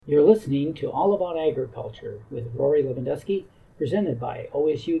You're listening to All About Agriculture with Rory Lewandowski, presented by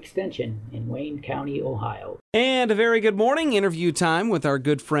OSU Extension in Wayne County, Ohio. And a very good morning. Interview time with our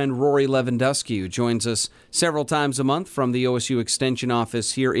good friend Rory Lewandowski, who joins us several times a month from the OSU Extension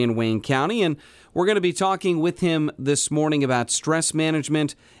office here in Wayne County. And we're going to be talking with him this morning about stress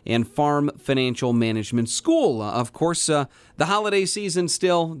management and Farm Financial Management School. Of course, the holiday season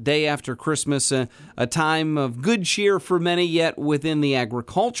still, day after Christmas, a time of good cheer for many, yet within the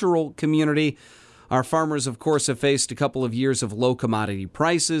agricultural community. Our farmers, of course, have faced a couple of years of low commodity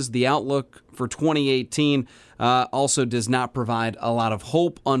prices. The outlook for 2018 also does not provide a lot of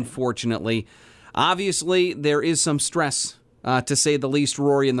hope, unfortunately. Obviously, there is some stress, to say the least,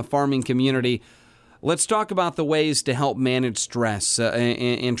 Rory, in the farming community. Let's talk about the ways to help manage stress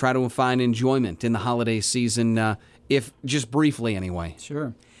and try to find enjoyment in the holiday season, if just briefly anyway.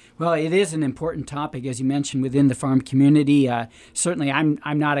 Sure. Well, it is an important topic, as you mentioned, within the farm community. Certainly,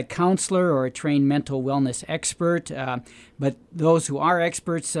 I'm not a counselor or a trained mental wellness expert, but those who are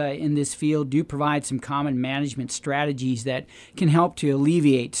experts in this field do provide some common management strategies that can help to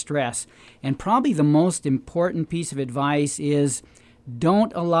alleviate stress. And probably the most important piece of advice is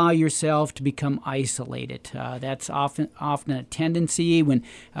don't allow yourself to become isolated. That's often a tendency when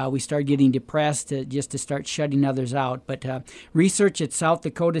we start getting depressed just to start shutting others out. But research at South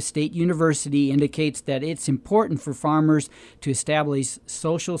Dakota State University indicates that it's important for farmers to establish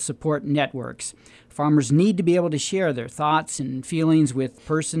social support networks. Farmers need to be able to share their thoughts and feelings with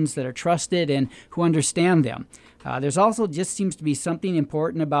persons that are trusted and who understand them. There's also just seems to be something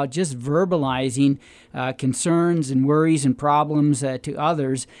important about just verbalizing concerns and worries and problems to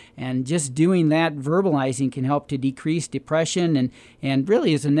others, and just doing that, verbalizing, can help to decrease depression and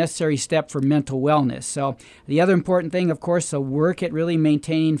really is a necessary step for mental wellness. So the other important thing, of course, work at really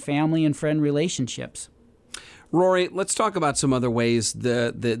maintaining family and friend relationships. Rory, let's talk about some other ways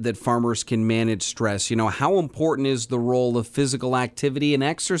that farmers can manage stress. You know, how important is the role of physical activity and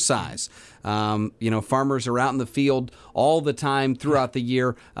exercise? Farmers are out in the field all the time throughout the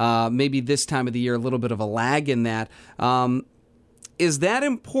year. Maybe this time of the year, a little bit of a lag in that. Is that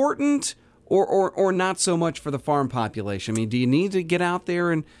important or not so much for the farm population? I mean, do you need to get out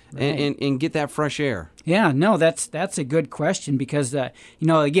there and get that fresh air? Yeah, no, that's a good question because,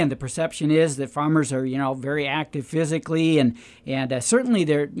 again, the perception is that farmers are, very active physically and certainly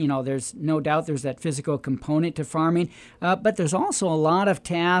there's no doubt there's that physical component to farming, but there's also a lot of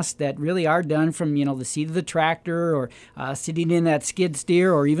tasks that really are done from, the seat of the tractor or sitting in that skid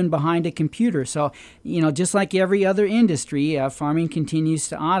steer or even behind a computer. So, just like every other industry, farming continues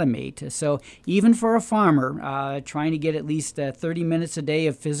to automate. So even for a farmer, trying to get at least 30 minutes a day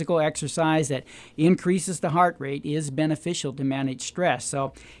of physical exercise that increases the heart rate is beneficial to manage stress.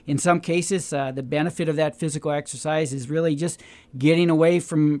 So in some cases, the benefit of that physical exercise is really just getting away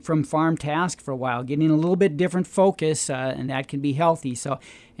from farm tasks for a while, getting a little bit different focus, and that can be healthy. So,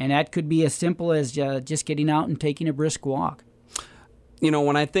 and that could be as simple as just getting out and taking a brisk walk.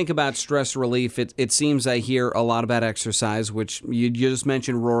 When I think about stress relief, it seems I hear a lot about exercise, which you just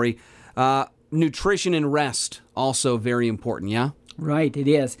mentioned, Rory. Nutrition and rest, also very important, yeah? Right, it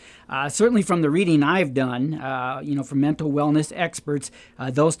is. Certainly from the reading I've done, from mental wellness experts,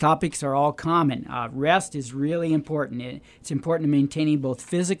 those topics are all common. Rest is really important. It's important to maintaining both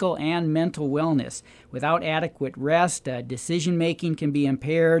physical and mental wellness. Without adequate rest, decision-making can be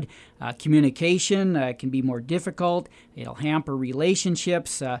impaired, communication can be more difficult, it'll hamper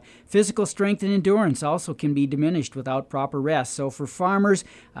relationships, physical strength and endurance also can be diminished without proper rest. So for farmers,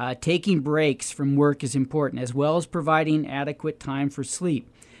 taking breaks from work is important, as well as providing adequate time for sleep.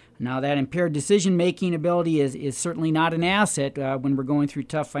 Now, that impaired decision-making ability is certainly not an asset when we're going through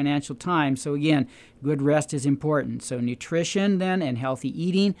tough financial times. So again, good rest is important. So nutrition then and healthy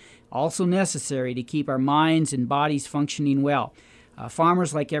eating also necessary to keep our minds and bodies functioning well.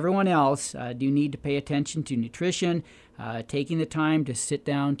 Farmers, like everyone else, do need to pay attention to nutrition, taking the time to sit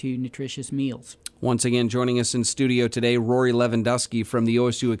down to nutritious meals. Once again, joining us in studio today, Rory Lewandowski from the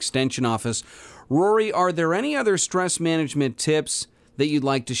OSU Extension office. Rory, are there any other stress management tips that you'd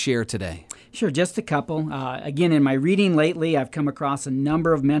like to share today? Sure, just a couple. Again, in my reading lately, I've come across a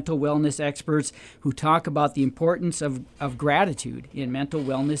number of mental wellness experts who talk about the importance of gratitude in mental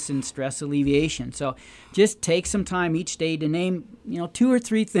wellness and stress alleviation. So just take some time each day to name, 2 or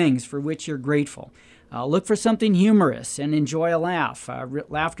 3 things for which you're grateful. Look for something humorous and enjoy a laugh.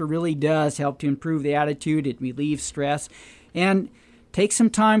 Laughter really does help to improve the attitude. It relieves stress. And take some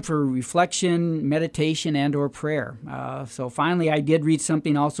time for reflection, meditation, and or prayer. So finally, I did read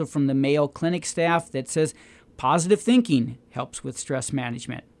something also from the Mayo Clinic staff that says positive thinking helps with stress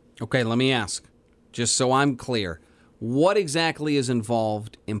management. Okay, let me ask, just so I'm clear, What exactly is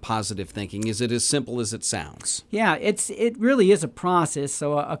involved in positive thinking? Is it as simple as it sounds? Yeah, it really is a process.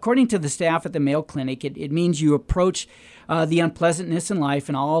 So according to the staff at the Mayo Clinic, it means you approach the unpleasantness in life,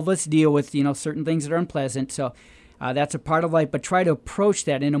 and all of us deal with certain things that are unpleasant. So that's a part of life, but try to approach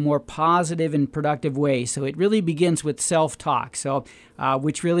that in a more positive and productive way. So it really begins with self-talk,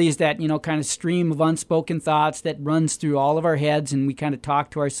 which really is that kind of stream of unspoken thoughts that runs through all of our heads, and we kind of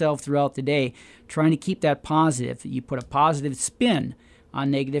talk to ourselves throughout the day, trying to keep that positive. You put a positive spin on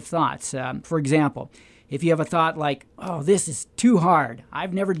negative thoughts. For example, if you have a thought like, "Oh, this is too hard.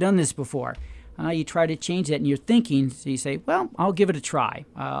 I've never done this before." You try to change that in your thinking. So you say, "Well, I'll give it a try.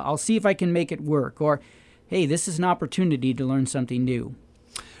 I'll see if I can make it work." Or, "Hey, this is an opportunity to learn something new."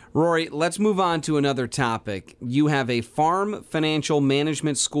 Rory, let's move on to another topic. You have a farm financial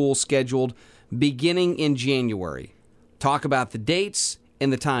management school scheduled beginning in January. Talk about the dates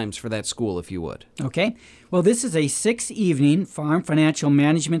and the times for that school, if you would. Okay. Well, this is a 6-evening farm financial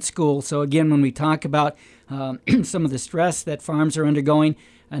management school. So again, when we talk about some of the stress that farms are undergoing,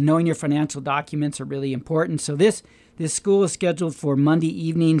 knowing your financial documents are really important. So this school is scheduled for Monday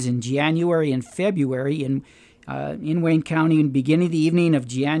evenings in January and February in Wayne County, and beginning the evening of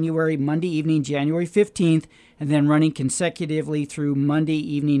January, Monday evening, January 15th, and then running consecutively through Monday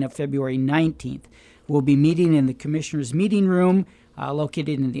evening of February 19th. We'll be meeting in the Commissioner's Meeting Room,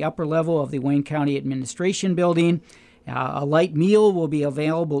 located in the upper level of the Wayne County Administration Building. A light meal will be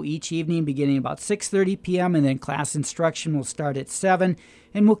available each evening beginning about 6:30 p.m., and then class instruction will start at 7,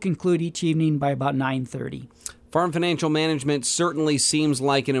 and will conclude each evening by about 9:30. Farm financial management certainly seems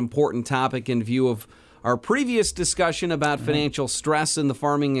like an important topic in view of our previous discussion about financial stress in the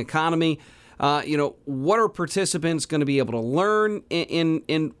farming economy. What are participants going to be able to learn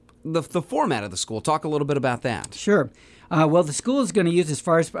in the format of the school? Talk a little bit about that. Sure. Well, the school is going to use, as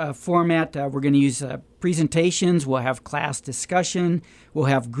far as format, we're going to use presentations. We'll have class discussion. We'll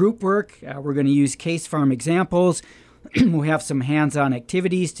have group work. We're going to use case farm examples. We'll have some hands-on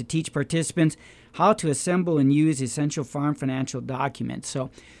activities to teach participants how to assemble and use essential farm financial documents.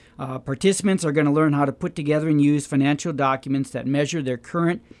 So participants are going to learn how to put together and use financial documents that measure their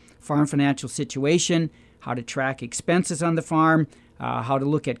current farm financial situation, how to track expenses on the farm, how to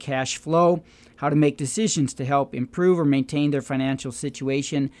look at cash flow, how to make decisions to help improve or maintain their financial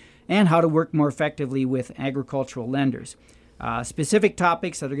situation, and how to work more effectively with agricultural lenders. Specific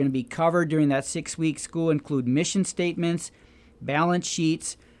topics that are going to be covered during that 6-week school include mission statements, balance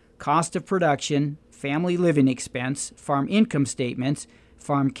sheets, cost of production, family living expense, farm income statements,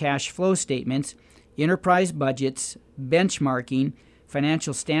 farm cash flow statements, enterprise budgets, benchmarking,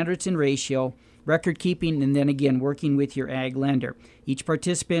 financial standards and ratio, record keeping, and then again working with your ag lender. Each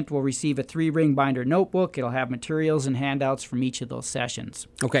participant will receive a 3-ring binder notebook. It'll have materials and handouts from each of those sessions.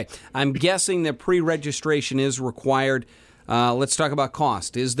 Okay, I'm guessing that pre-registration is required. Let's talk about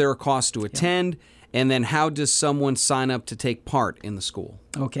cost. Is there a cost to attend? Yeah. And then how does someone sign up to take part in the school?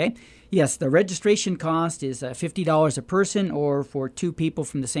 Okay. Yes, the registration cost is $50 a person, or for 2 people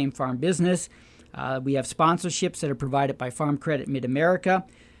from the same farm business. We have sponsorships that are provided by Farm Credit Mid-America,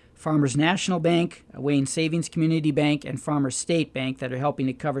 Farmers National Bank, Wayne Savings Community Bank, and Farmers State Bank that are helping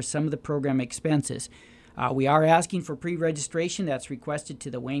to cover some of the program expenses. We are asking for pre-registration. That's requested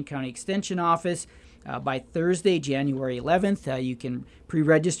to the Wayne County Extension Office by Thursday, January 11th. You can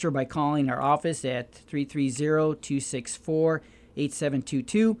pre-register by calling our office at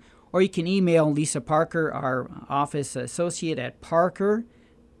 330-264-8722, or you can email Lisa Parker, our office associate, at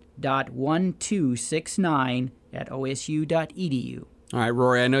parker.1269@osu.edu. All right,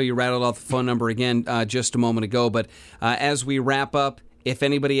 Rory, I know you rattled off the phone number again just a moment ago, but as we wrap up, if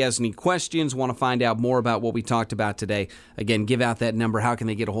anybody has any questions, want to find out more about what we talked about today, again, give out that number. How can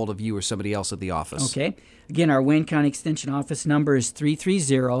they get a hold of you or somebody else at the office? Okay. Again, our Wayne County Extension office number is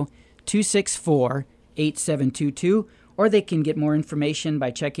 330-264-8722, or they can get more information by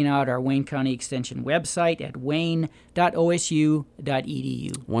checking out our Wayne County Extension website at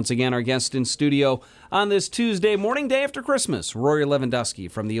wayne.osu.edu. Once again, our guest in studio on this Tuesday morning, day after Christmas, Rory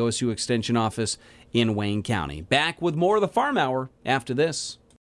Lewandowski from the OSU Extension office in Wayne County. Back with more of the Farm Hour after this.